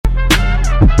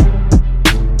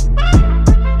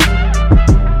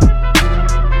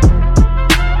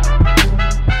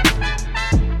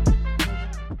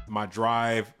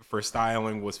drive for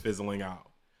styling was fizzling out.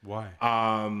 Why?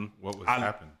 What was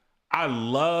happening? I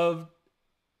loved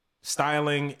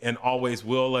styling and always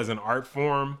will as an art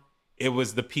form. It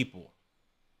was the people.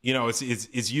 You know,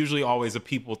 it's usually always a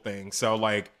people thing. So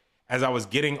like as I was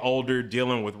getting older,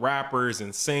 dealing with rappers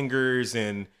and singers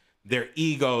and their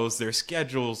egos, their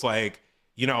schedules, like,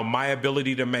 you know, my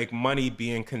ability to make money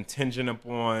being contingent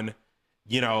upon,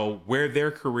 you know, where their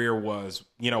career was,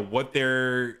 you know, what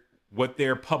their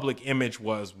public image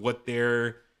was, what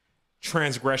their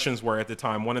transgressions were at the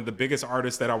time. One of the biggest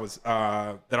artists that I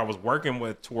was working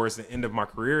with towards the end of my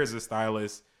career as a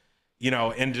stylist, you know,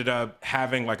 ended up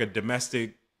having like a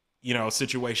domestic, you know,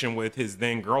 situation with his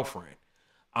then girlfriend.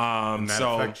 And that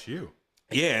affects you.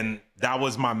 Yeah, and that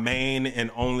was my main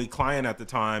and only client at the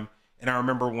time. And I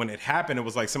remember when it happened, it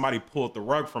was like somebody pulled the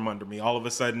rug from under me. All of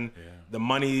a sudden, the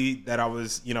money that I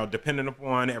was, you know, dependent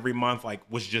upon every month, like,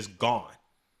 was just gone.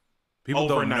 People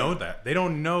don't know that. They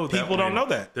don't know that. People don't know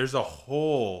that. There's a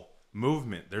whole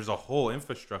movement. There's a whole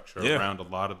infrastructure around a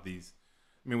lot of these.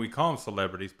 I mean, we call them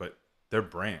celebrities, but they're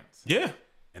brands. Yeah.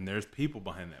 And there's people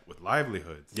behind that with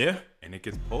livelihoods. Yeah. And it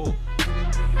gets pulled.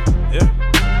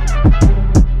 Yeah.